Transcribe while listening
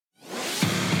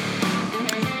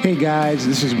Hey guys,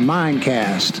 this is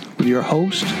Mindcast with your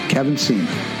host, Kevin Seaman,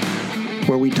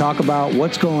 where we talk about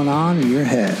what's going on in your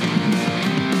head.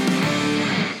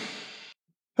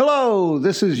 Hello,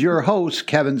 this is your host,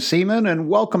 Kevin Seaman, and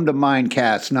welcome to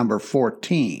Mindcast number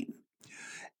 14.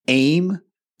 Aim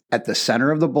at the center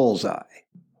of the bullseye.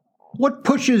 What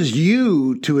pushes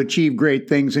you to achieve great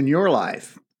things in your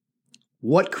life?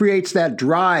 What creates that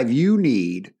drive you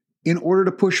need in order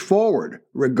to push forward,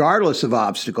 regardless of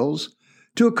obstacles,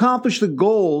 to accomplish the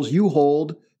goals you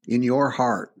hold in your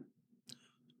heart?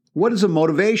 What is a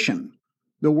motivation?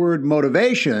 The word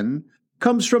motivation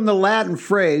comes from the Latin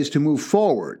phrase to move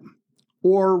forward,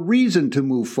 or reason to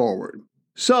move forward.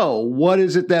 So, what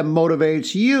is it that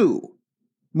motivates you,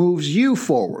 moves you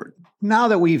forward? Now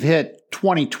that we've hit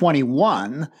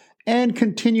 2021 and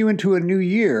continue into a new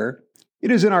year,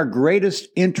 it is in our greatest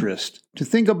interest to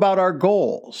think about our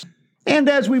goals. And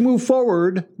as we move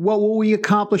forward, what will we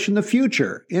accomplish in the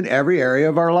future in every area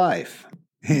of our life?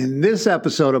 In this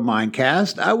episode of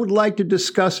Mindcast, I would like to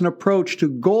discuss an approach to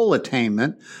goal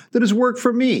attainment that has worked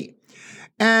for me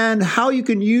and how you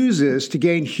can use this to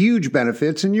gain huge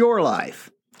benefits in your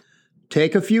life.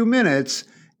 Take a few minutes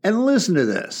and listen to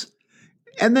this,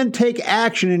 and then take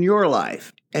action in your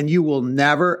life, and you will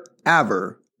never,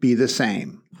 ever be the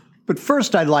same. But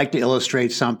first, I'd like to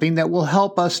illustrate something that will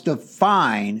help us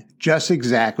define just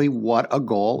exactly what a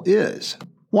goal is.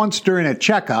 Once during a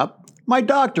checkup, my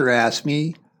doctor asked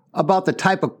me about the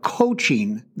type of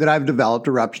coaching that I've developed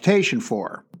a reputation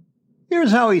for.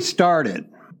 Here's how he started.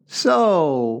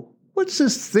 "So, what's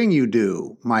this thing you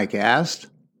do?" Mike asked.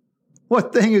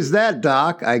 "What thing is that,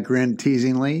 Doc?" I grinned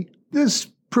teasingly. "This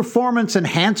performance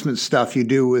enhancement stuff you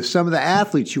do with some of the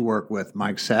athletes you work with,"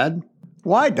 Mike said.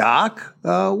 "Why, Doc?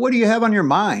 What do you have on your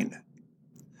mind?"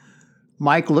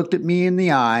 Mike looked at me in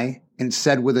the eye and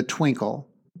said with a twinkle,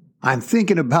 "I'm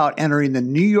thinking about entering the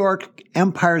New York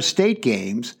Empire State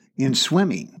Games in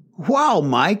swimming." "Wow,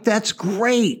 Mike, that's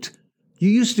great.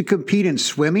 You used to compete in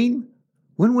swimming?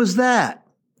 When was that?"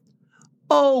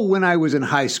 "Oh, when I was in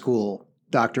high school,"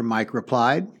 Dr. Mike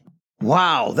replied.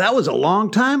 "Wow, that was a long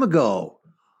time ago.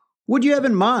 What'd you have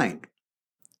in mind?"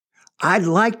 "I'd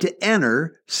like to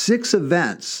enter 6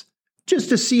 events, just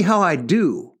to see how I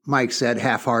do," Mike said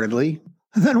half-heartedly.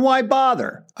 "Then why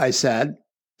bother?" I said,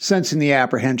 sensing the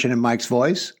apprehension in Mike's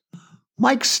voice.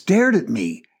 Mike stared at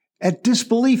me, at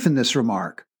disbelief in this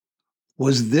remark.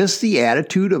 Was this the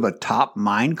attitude of a top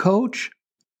mind coach?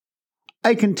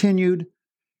 I continued,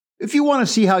 "If you want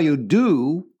to see how you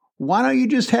do, why don't you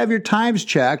just have your times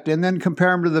checked and then compare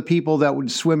them to the people that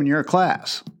would swim in your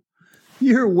class?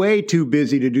 You're way too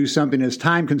busy to do something as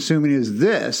time-consuming as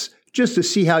this just to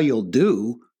see how you'll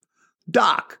do.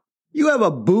 Doc, you have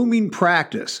a booming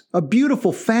practice, a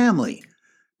beautiful family.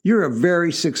 You're a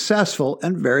very successful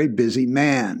and very busy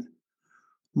man.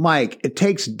 Mike, it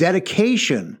takes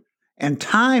dedication and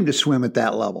time to swim at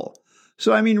that level.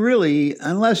 So, really,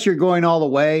 unless you're going all the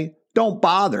way, don't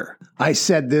bother." I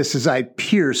said this as I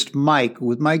pierced Mike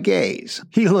with my gaze.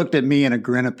 He looked at me and a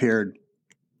grin appeared.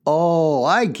 "Oh,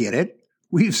 I get it.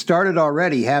 We've started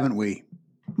already, haven't we?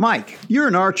 Mike, you're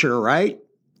an archer, right?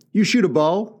 You shoot a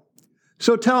bow?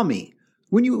 So tell me,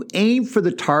 when you aim for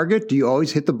the target, do you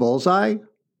always hit the bullseye?"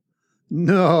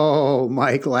 "No,"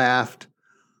 Mike laughed.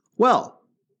 "Well,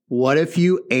 what if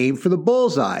you aim for the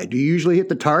bullseye? Do you usually hit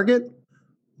the target?"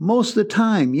 "Most of the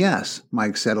time, yes,"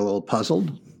 Mike said, a little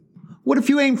puzzled. "What if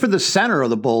you aim for the center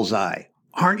of the bullseye?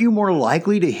 Aren't you more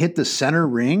likely to hit the center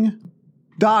ring?"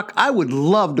 "Doc, I would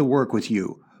love to work with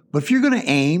you. But if you're going to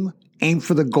aim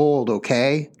for the gold,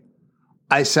 okay?"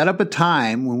 I set up a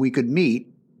time when we could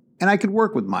meet, and I could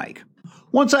work with Mike.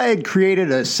 Once I had created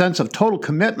a sense of total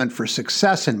commitment for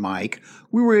success in Mike,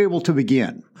 we were able to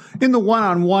begin. In the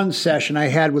one-on-one session I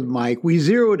had with Mike, we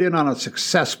zeroed in on a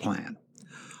success plan.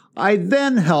 I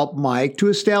then helped Mike to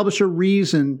establish a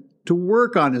reason to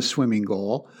work on his swimming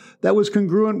goal that was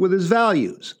congruent with his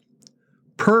values.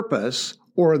 Purpose,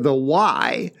 or the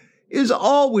why, is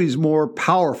always more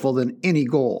powerful than any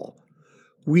goal.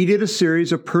 We did a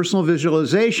series of personal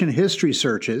visualization history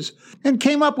searches and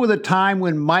came up with a time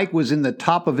when Mike was in the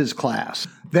top of his class.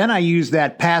 Then I used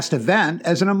that past event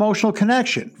as an emotional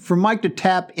connection for Mike to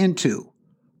tap into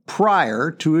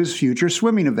prior to his future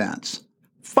swimming events.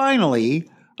 Finally,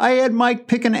 I had Mike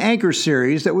pick an anchor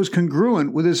series that was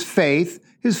congruent with his faith,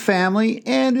 his family,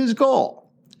 and his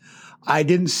goal. I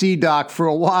didn't see Doc for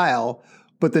a while,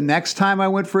 but the next time I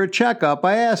went for a checkup,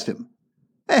 I asked him,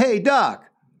 "Hey, Doc,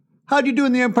 how'd you do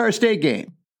in the Empire State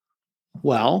Game?"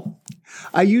 "Well,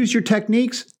 I used your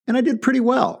techniques and I did pretty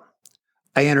well.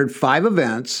 I entered 5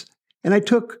 events and I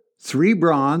took 3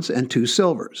 bronze and 2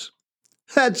 silvers."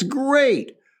 "That's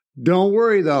great. Don't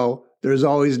worry, though. There's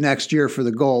always next year for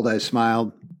the gold, I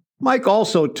smiled. Mike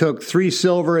also took 3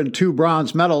 silver and 2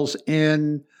 bronze medals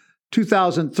in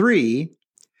 2003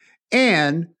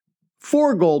 and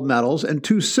 4 gold medals and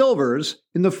 2 silvers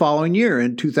in the following year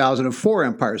in 2004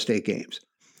 Empire State Games.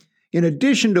 In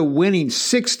addition to winning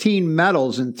 16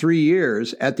 medals in 3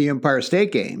 years at the Empire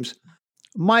State Games,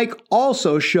 Mike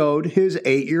also showed his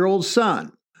 8-year-old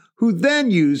son, who then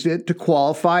used it to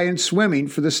qualify in swimming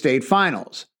for the state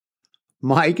finals.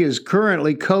 Mike is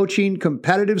currently coaching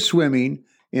competitive swimming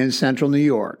in Central New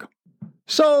York.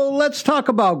 So let's talk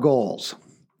about goals.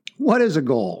 What is a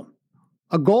goal?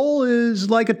 A goal is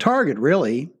like a target,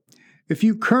 really. If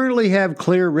you currently have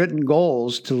clear written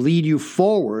goals to lead you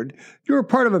forward, you're a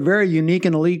part of a very unique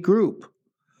and elite group.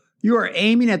 You are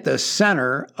aiming at the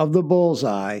center of the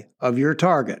bullseye of your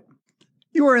target.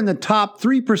 You are in the top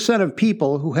 3% of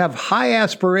people who have high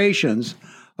aspirations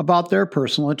about their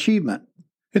personal achievement.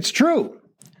 It's true.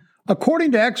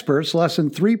 According to experts, less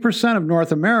than 3% of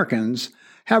North Americans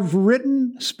have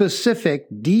written specific,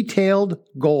 detailed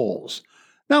goals.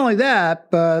 Not only that,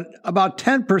 but about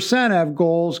 10% have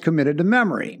goals committed to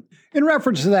memory. In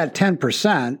reference to that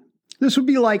 10%, this would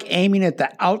be like aiming at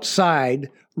the outside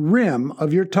rim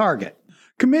of your target.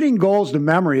 Committing goals to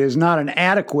memory is not an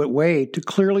adequate way to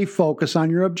clearly focus on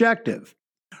your objective.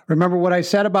 Remember what I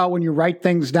said about when you write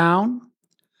things down?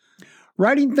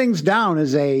 Writing things down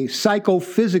is a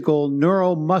psychophysical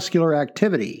neuromuscular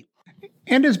activity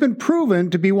and has been proven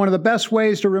to be one of the best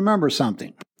ways to remember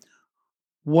something.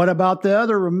 What about the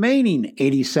other remaining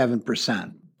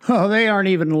 87%? Oh, they aren't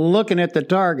even looking at the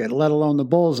target, let alone the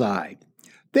bullseye.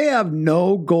 They have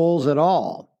no goals at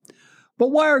all. But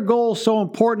why are goals so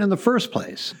important in the first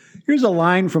place? Here's a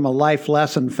line from a life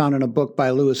lesson found in a book by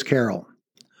Lewis Carroll.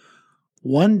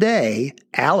 One day,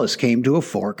 Alice came to a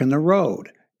fork in the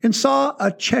road and saw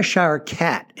a Cheshire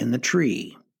cat in the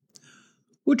tree.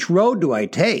 "Which road do I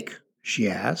take?" she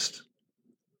asked.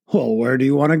 "Well, where do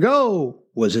you want to go?"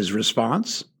 was his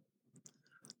response.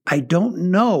 "I don't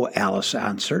know," Alice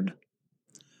answered.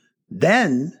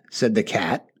 "Then," said the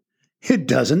cat, "it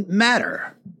doesn't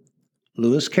matter."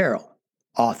 Lewis Carroll,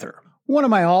 author. One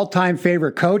of my all-time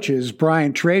favorite coaches,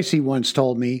 Brian Tracy, once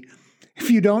told me,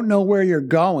 "If you don't know where you're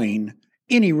going,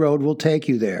 any road will take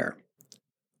you there."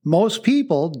 Most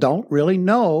people don't really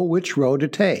know which road to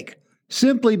take,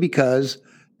 simply because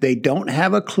they don't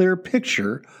have a clear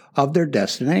picture of their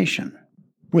destination.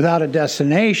 Without a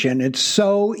destination, it's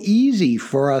so easy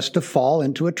for us to fall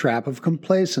into a trap of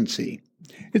complacency.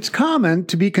 It's common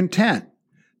to be content,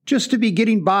 just to be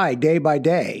getting by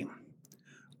day,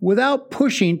 without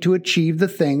pushing to achieve the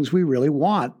things we really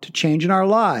want to change in our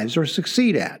lives or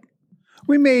succeed at.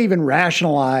 We may even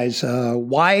rationalize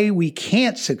why we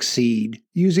can't succeed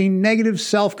using negative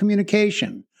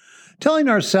self-communication, telling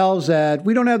ourselves that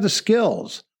we don't have the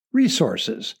skills,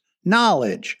 resources,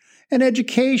 knowledge, and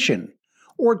education,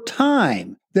 or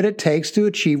time that it takes to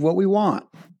achieve what we want.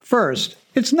 First,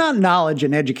 it's not knowledge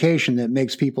and education that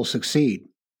makes people succeed.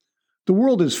 The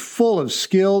world is full of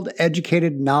skilled,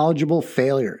 educated, knowledgeable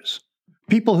failures.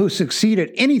 People who succeed at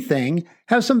anything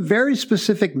have some very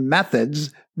specific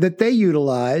methods that they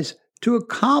utilize to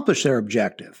accomplish their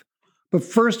objective. But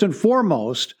first and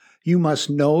foremost, you must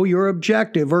know your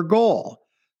objective or goal.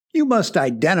 You must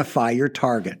identify your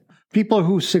target. People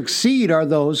who succeed are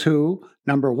those who,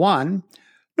 number one,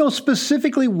 know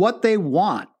specifically what they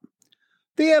want.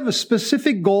 They have a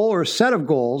specific goal or set of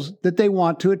goals that they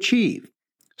want to achieve.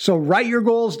 So write your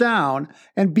goals down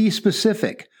and be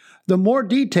specific. The more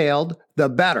detailed, the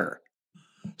better.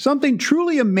 Something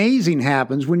truly amazing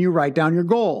happens when you write down your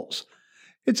goals.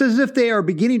 It's as if they are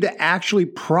beginning to actually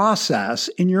process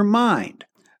in your mind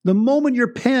the moment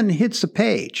your pen hits the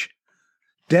page.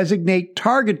 Designate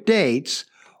target dates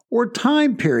or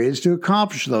time periods to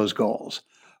accomplish those goals.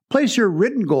 Place your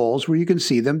written goals where you can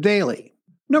see them daily.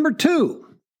 Number 2,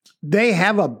 they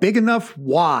have a big enough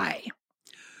why.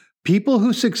 People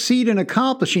who succeed in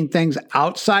accomplishing things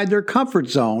outside their comfort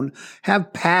zone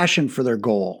have passion for their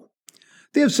goal.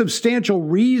 They have substantial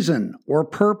reason or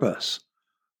purpose.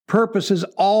 Purpose is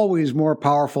always more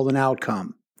powerful than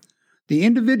outcome. The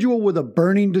individual with a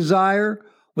burning desire,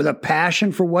 with a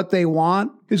passion for what they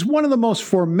want, is one of the most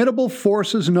formidable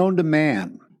forces known to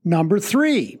man. Number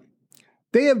 3,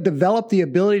 they have developed the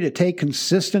ability to take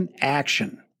consistent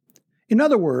action. In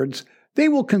other words, they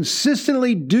will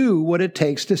consistently do what it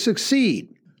takes to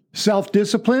succeed.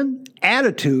 Self-discipline,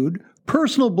 attitude,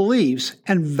 personal beliefs,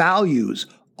 and values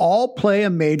all play a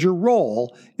major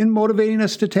role in motivating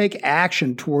us to take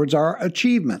action towards our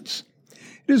achievements.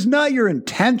 It is not your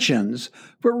intentions,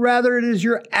 but rather it is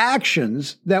your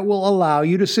actions that will allow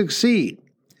you to succeed.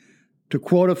 To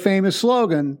quote a famous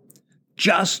slogan,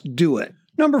 just do it.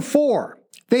 Number 4,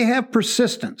 they have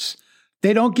persistence.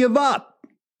 They don't give up.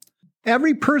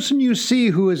 Every person you see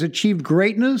who has achieved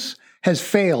greatness has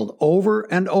failed over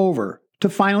and over to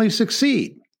finally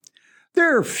succeed.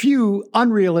 There are few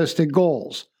unrealistic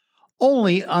goals,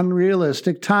 only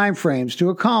unrealistic time frames to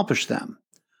accomplish them.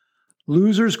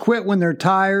 Losers quit when they're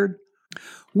tired.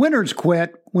 Winners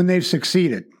quit when they've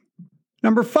succeeded.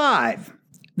 Number 5,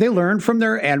 they learn from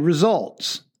their end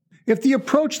results. If the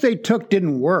approach they took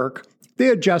didn't work, they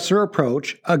adjust their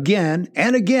approach again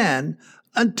and again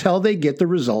until they get the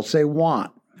results they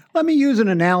want. Let me use an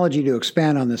analogy to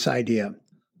expand on this idea.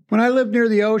 When I lived near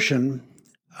the ocean,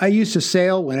 I used to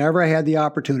sail whenever I had the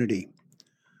opportunity.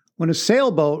 When a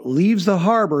sailboat leaves the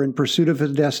harbor in pursuit of a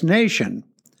destination,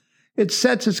 it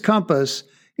sets its compass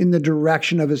in the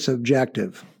direction of its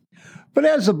objective. But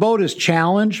as the boat is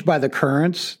challenged by the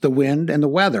currents, the wind, and the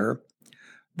weather,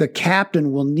 the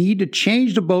captain will need to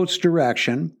change the boat's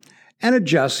direction and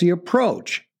adjust the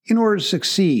approach in order to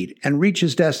succeed and reach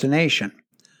his destination.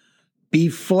 Be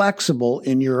flexible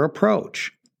in your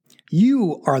approach.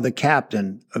 You are the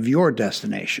captain of your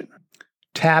destination.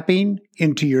 Tapping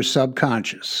into your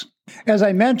subconscious. As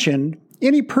I mentioned,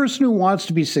 any person who wants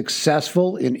to be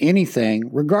successful in anything,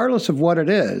 regardless of what it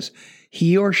is,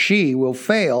 he or she will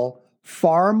fail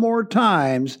far more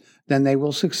times than they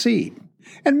will succeed.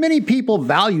 And many people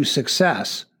value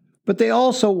success, but they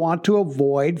also want to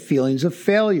avoid feelings of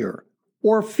failure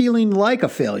or feeling like a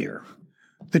failure.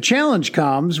 The challenge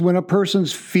comes when a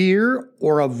person's fear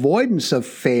or avoidance of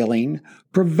failing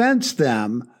prevents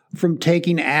them from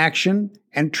taking action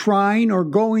and trying or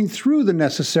going through the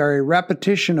necessary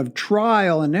repetition of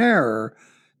trial and error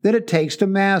that it takes to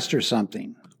master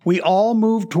something. We all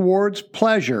move towards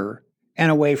pleasure and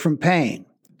away from pain.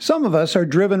 Some of us are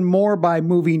driven more by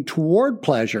moving toward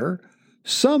pleasure,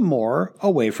 some more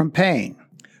away from pain.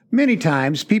 Many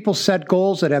times, people set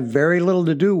goals that have very little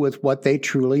to do with what they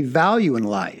truly value in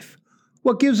life,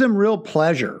 what gives them real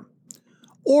pleasure.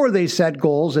 Or they set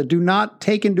goals that do not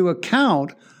take into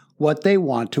account what they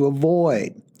want to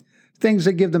avoid, things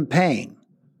that give them pain.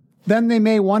 Then they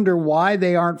may wonder why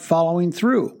they aren't following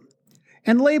through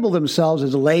and label themselves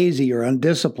as lazy or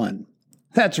undisciplined.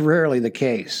 That's rarely the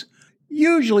case.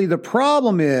 Usually the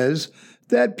problem is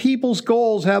that people's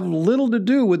goals have little to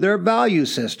do with their value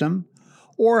system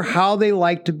or how they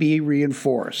like to be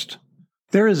reinforced.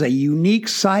 There is a unique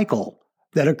cycle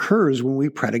that occurs when we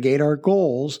predicate our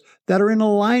goals that are in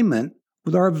alignment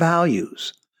with our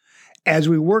values. As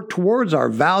we work towards our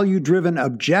value-driven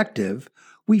objective,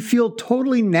 we feel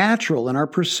totally natural in our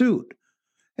pursuit.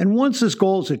 And once this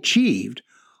goal is achieved,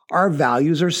 our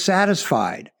values are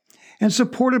satisfied and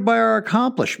supported by our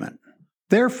accomplishment.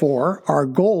 Therefore, our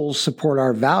goals support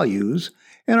our values,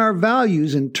 and our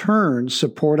values in turn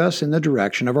support us in the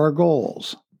direction of our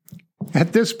goals.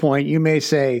 At this point, you may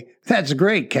say, "That's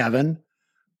great, Kevin,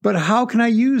 but how can I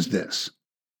use this?"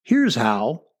 Here's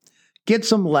how. Get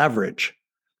some leverage.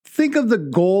 Think of the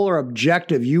goal or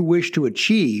objective you wish to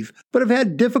achieve, but have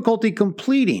had difficulty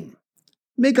completing.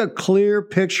 Make a clear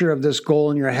picture of this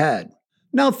goal in your head.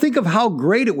 Now think of how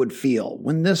great it would feel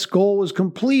when this goal was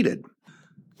completed.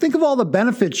 Think of all the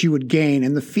benefits you would gain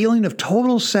and the feeling of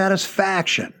total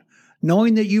satisfaction,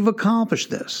 knowing that you've accomplished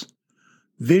this.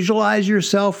 Visualize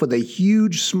yourself with a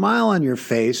huge smile on your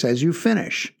face as you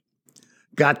finish.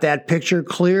 Got that picture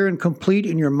clear and complete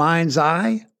in your mind's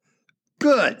eye?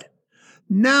 Good.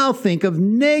 Now think of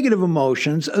negative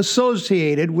emotions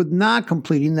associated with not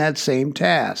completing that same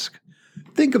task.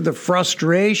 Think of the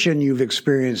frustration you've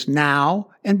experienced now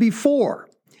and before,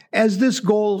 as this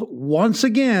goal once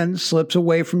again slips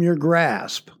away from your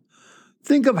grasp.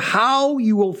 Think of how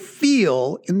you will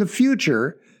feel in the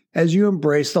future as you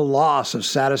embrace the loss of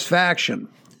satisfaction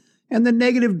and the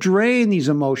negative drain these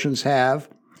emotions have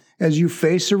as you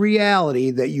face the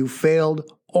reality that you failed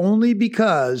only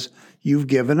because you've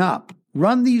given up.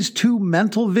 Run these 2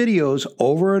 mental videos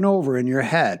over and over in your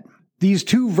head. These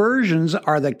 2 versions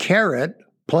are the carrot,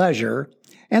 pleasure,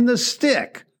 and the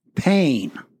stick,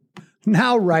 pain.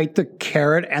 Now write the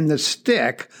carrot and the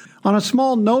stick on a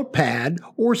small notepad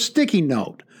or sticky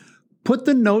note. Put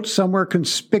the note somewhere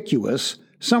conspicuous,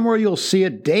 somewhere you'll see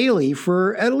it daily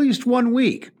for at least 1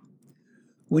 week.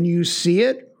 When you see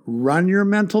it, run your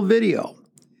mental video.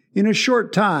 In a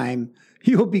short time,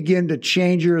 you'll begin to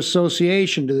change your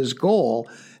association to this goal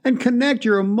and connect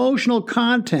your emotional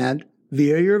content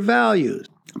via your values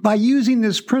by using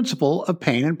this principle of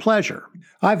pain and pleasure.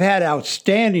 I've had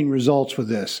outstanding results with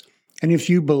this, and if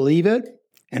you believe it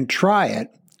and try it,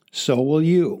 so will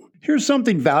you. Here's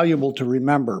something valuable to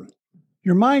remember.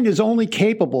 Your mind is only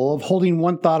capable of holding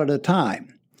one thought at a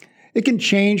time. It can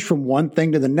change from one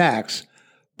thing to the next,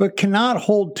 but cannot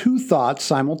hold two thoughts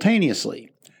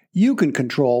simultaneously. You can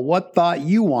control what thought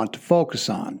you want to focus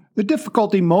on. The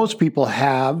difficulty most people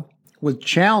have with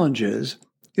challenges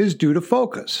is due to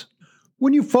focus.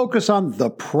 When you focus on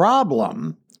the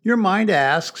problem, your mind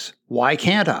asks, "Why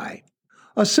can't I?"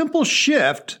 A simple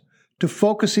shift to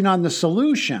focusing on the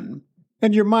solution,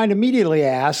 and your mind immediately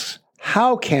asks,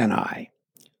 "How can I?"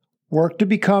 Work to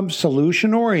become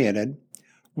solution-oriented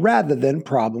rather than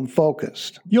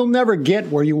problem-focused. You'll never get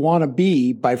where you want to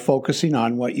be by focusing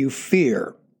on what you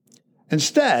fear.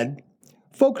 Instead,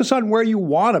 focus on where you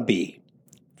want to be.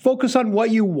 Focus on what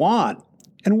you want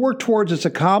and work towards its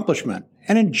accomplishment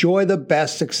and enjoy the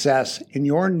best success in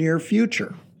your near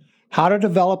future. How to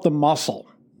develop the muscle.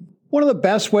 One of the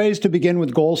best ways to begin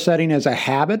with goal setting as a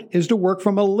habit is to work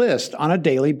from a list on a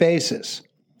daily basis.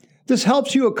 This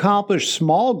helps you accomplish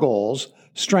small goals,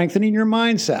 strengthening your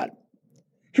mindset.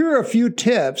 Here are a few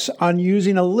tips on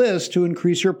using a list to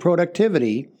increase your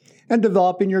productivity and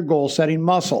developing your goal-setting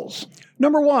muscles.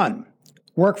 Number 1,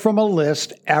 work from a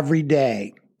list every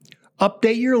day.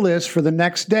 Update your list for the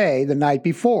next day the night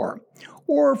before,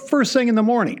 or first thing in the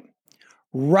morning.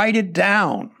 Write it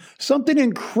down. Something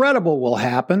incredible will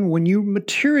happen when you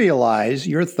materialize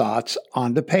your thoughts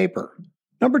onto paper.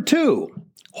 Number 2,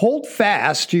 hold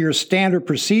fast to your standard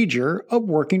procedure of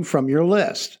working from your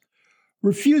list,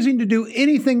 refusing to do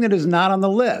anything that is not on the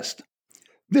list.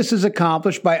 This is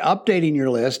accomplished by updating your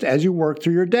list as you work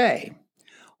through your day.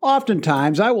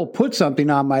 Oftentimes, I will put something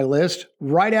on my list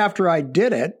right after I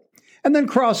did it and then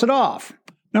cross it off.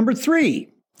 Number 3,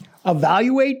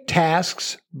 evaluate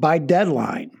tasks by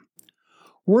deadline.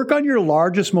 Work on your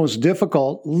largest, most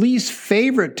difficult, least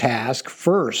favorite task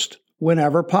first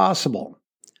whenever possible.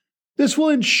 This will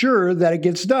ensure that it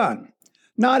gets done,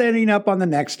 not ending up on the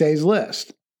next day's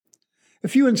list.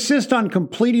 If you insist on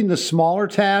completing the smaller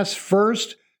tasks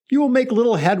first, you will make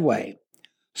little headway.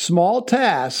 Small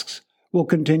tasks will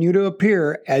continue to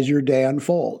appear as your day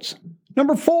unfolds.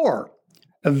 Number 4,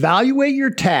 evaluate your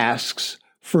tasks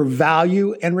for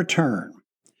value and return.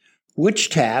 Which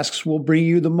tasks will bring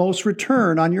you the most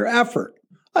return on your effort?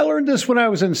 I learned this when I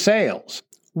was in sales.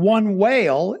 One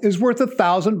whale is worth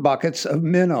 1,000 buckets of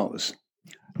minnows.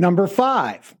 Number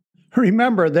 5,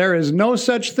 remember there is no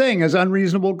such thing as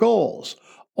unreasonable goals,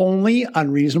 only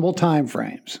unreasonable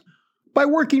timeframes. By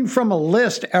working from a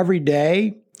list every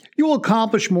day, you will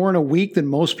accomplish more in a week than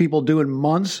most people do in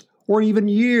months or even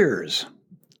years.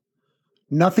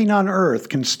 Nothing on earth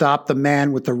can stop the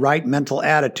man with the right mental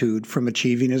attitude from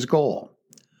achieving his goal.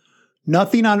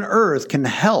 Nothing on earth can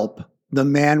help the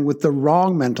man with the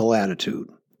wrong mental attitude.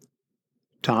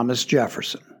 Thomas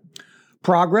Jefferson.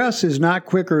 Progress is not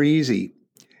quick or easy.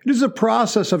 It is a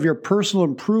process of your personal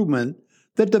improvement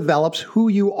that develops who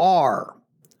you are,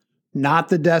 not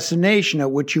the destination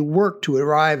at which you work to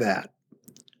arrive at.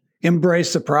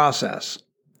 Embrace the process.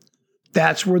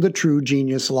 That's where the true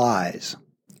genius lies.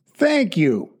 Thank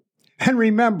you. And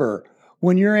remember,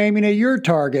 when you're aiming at your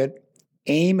target,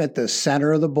 aim at the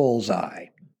center of the bullseye.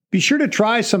 Be sure to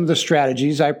try some of the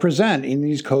strategies I present in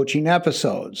these coaching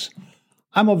episodes.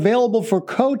 I'm available for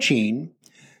coaching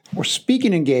or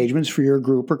speaking engagements for your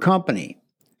group or company.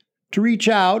 To reach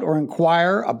out or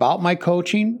inquire about my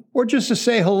coaching, or just to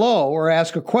say hello or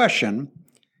ask a question,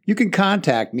 you can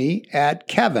contact me at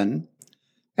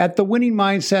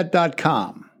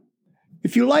kevin@thewinningmindset.com.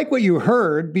 If you like what you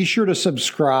heard, be sure to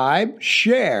subscribe,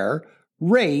 share,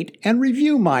 rate, and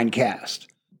review Mindcast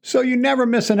so you never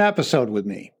miss an episode with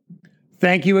me.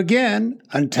 Thank you again.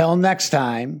 Until next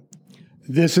time,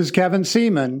 this is Kevin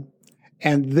Seaman,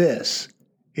 and this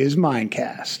is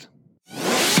Mindcast.